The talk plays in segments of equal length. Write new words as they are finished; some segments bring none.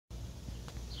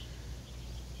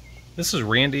This is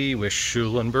Randy with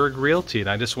Schulenberg Realty, and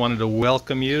I just wanted to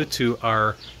welcome you to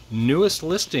our newest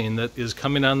listing that is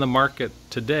coming on the market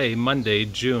today, Monday,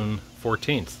 June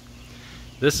 14th.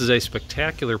 This is a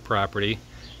spectacular property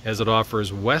as it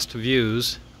offers west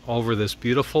views over this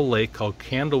beautiful lake called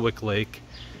Candlewick Lake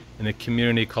in a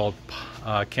community called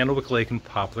Candlewick Lake in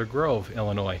Poplar Grove,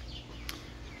 Illinois.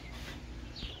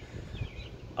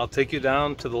 I'll take you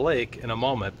down to the lake in a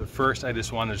moment, but first I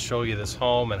just wanted to show you this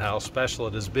home and how special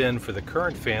it has been for the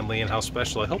current family and how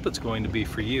special I hope it's going to be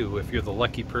for you if you're the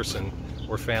lucky person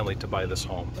or family to buy this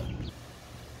home.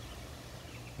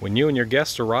 When you and your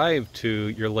guests arrive to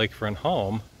your lakefront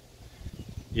home,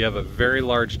 you have a very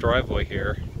large driveway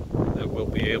here that will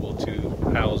be able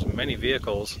to house many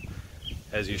vehicles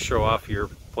as you show off your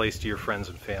place to your friends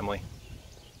and family.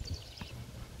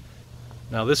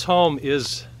 Now this home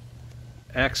is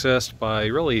accessed by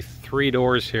really 3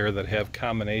 doors here that have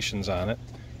combinations on it.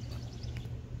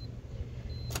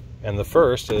 And the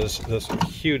first is this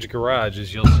huge garage,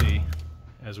 as you'll see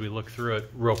as we look through it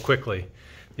real quickly.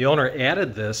 The owner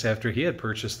added this after he had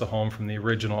purchased the home from the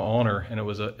original owner, and it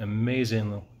was an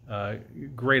amazing,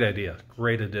 great idea,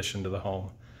 great addition to the home.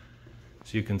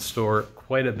 So you can store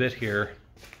quite a bit here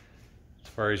as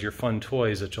far as your fun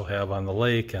toys that you'll have on the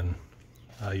lake and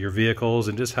your vehicles,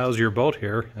 and just house your boat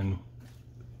here and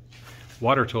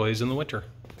water toys in the winter.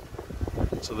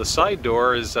 So the side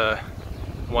door is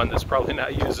one that's probably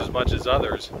not used as much as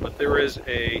others, but there is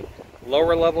a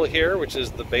lower level here, which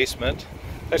is the basement.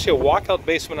 Actually a walkout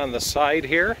basement on the side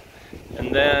here,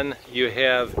 and then you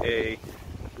have a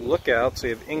lookout, so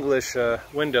you have English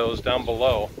windows down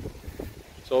below.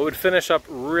 So it would finish up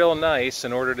real nice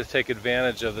in order to take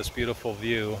advantage of this beautiful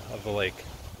view of the lake.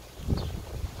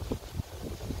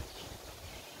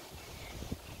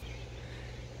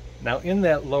 Now in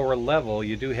that lower level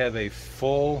you do have a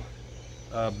full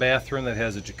bathroom that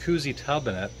has a jacuzzi tub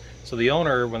in it. So the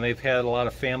owner, when they've had a lot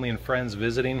of family and friends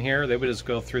visiting here, they would just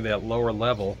go through that lower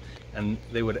level and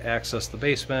they would access the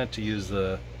basement to use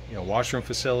the washroom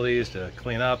facilities, to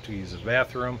clean up, to use the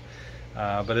bathroom.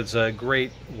 But it's a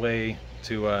great way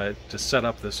to set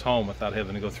up this home without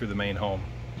having to go through the main home.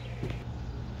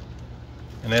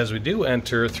 And as we do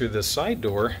enter through this side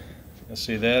door, you'll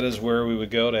see that is where we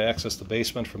would go to access the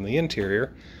basement from the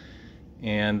interior.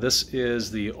 And this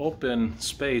is the open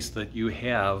space that you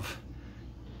have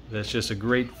that's just a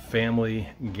great family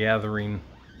gathering,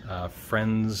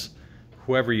 friends,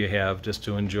 whoever you have, just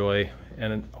to enjoy.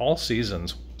 And in all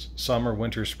seasons, summer,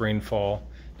 winter, spring, fall,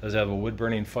 does have a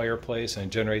wood-burning fireplace and it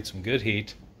generates some good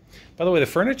heat. By the way, the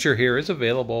furniture here is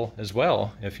available as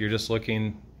well if you're just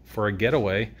looking for a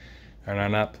getaway and are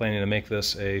not planning to make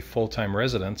this a full-time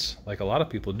residence like a lot of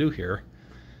people do here.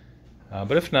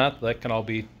 But if not, that can all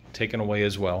be taken away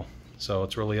as well. So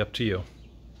it's really up to you.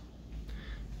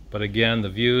 But again, the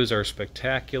views are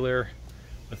spectacular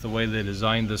with the way they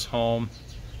designed this home,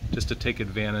 just to take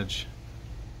advantage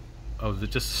of the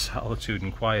just solitude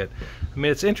and quiet. I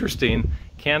mean, it's interesting,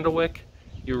 Candlewick,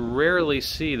 you rarely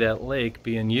see that lake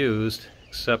being used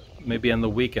except maybe on the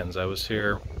weekends. I was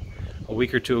here a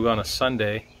week or two ago on a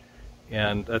Sunday,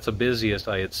 and that's the busiest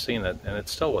I had seen it, and it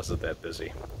still wasn't that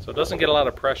busy. So it doesn't get a lot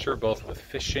of pressure both with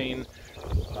fishing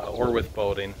or with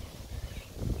boating.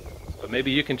 But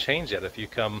maybe you can change that if you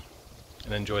come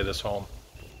and enjoy this home.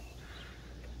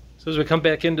 So as we come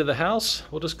back into the house,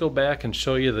 we'll just go back and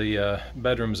show you the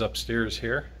bedrooms upstairs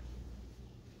here.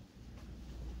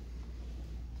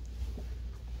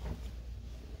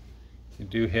 You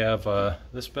do have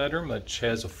this bedroom, which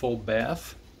has a full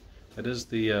bath. That is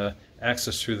the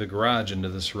access through the garage into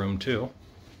this room too.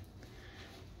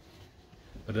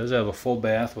 It does have a full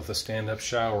bath with a stand-up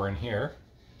shower in here.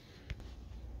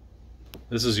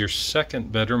 This is your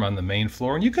second bedroom on the main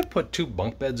floor, and you could put 2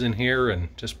 bunk beds in here and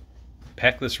just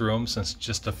pack this room, since it's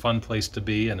just a fun place to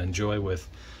be and enjoy with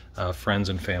friends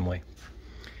and family.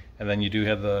 And then you do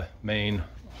have the main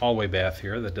hallway bath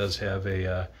here that does have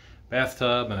a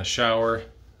bathtub and a shower.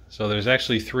 So there's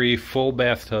actually 3 full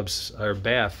bathtubs or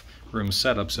bathroom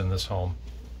setups in this home.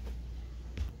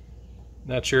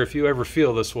 Not sure if you ever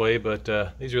feel this way, but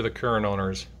these are the current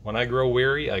owners. When I grow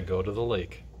weary, I go to the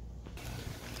lake.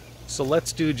 So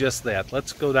let's do just that.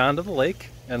 Let's go down to the lake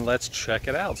and let's check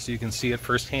it out so you can see it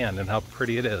firsthand and how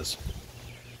pretty it is.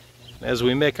 As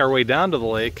we make our way down to the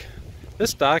lake,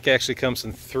 this dock actually comes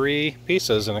in 3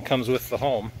 pieces and it comes with the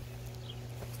home.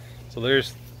 So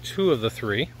there's 2 of the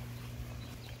 3.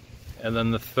 And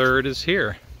then the third is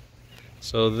here.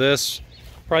 So this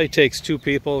probably takes 2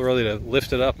 people really to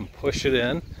lift it up and push it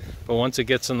in. But once it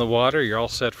gets in the water, you're all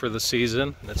set for the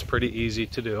season. And it's pretty easy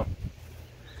to do.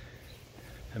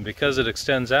 And because it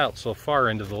extends out so far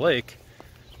into the lake,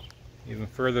 even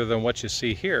further than what you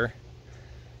see here.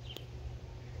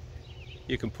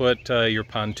 You can put your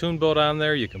pontoon boat on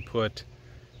there, you can put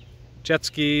jet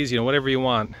skis, you know, whatever you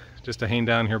want, just to hang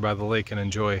down here by the lake and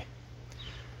enjoy.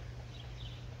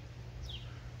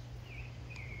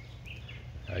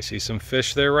 I see some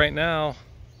fish there right now.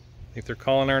 I think they're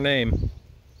calling our name.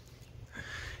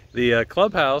 The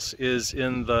clubhouse is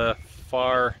in the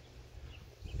far,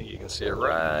 I think you can see it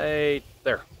right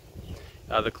there.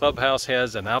 The clubhouse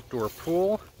has an outdoor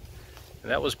pool,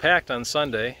 and that was packed on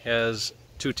Sunday. Has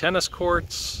 2 tennis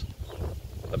courts,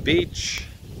 a beach,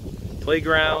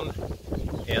 playground,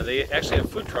 and they actually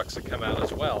have food trucks that come out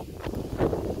as well.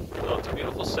 So it's a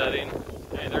beautiful setting.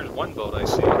 And there's one boat I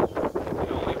see.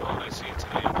 The only boat I see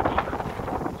today in the water.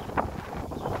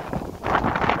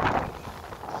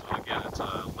 So again, it's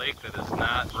a lake that is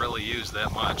not really used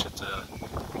that much. It's a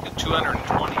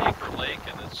 220-acre lake,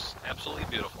 and it's absolutely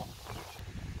beautiful.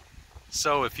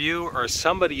 So if you or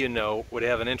somebody you know would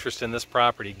have an interest in this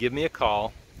property, give me a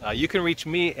call. You can reach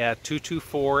me at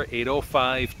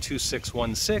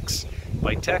 224-805-2616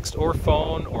 by text or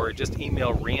phone, or just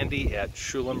email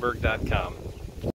randy@schulenberg.com.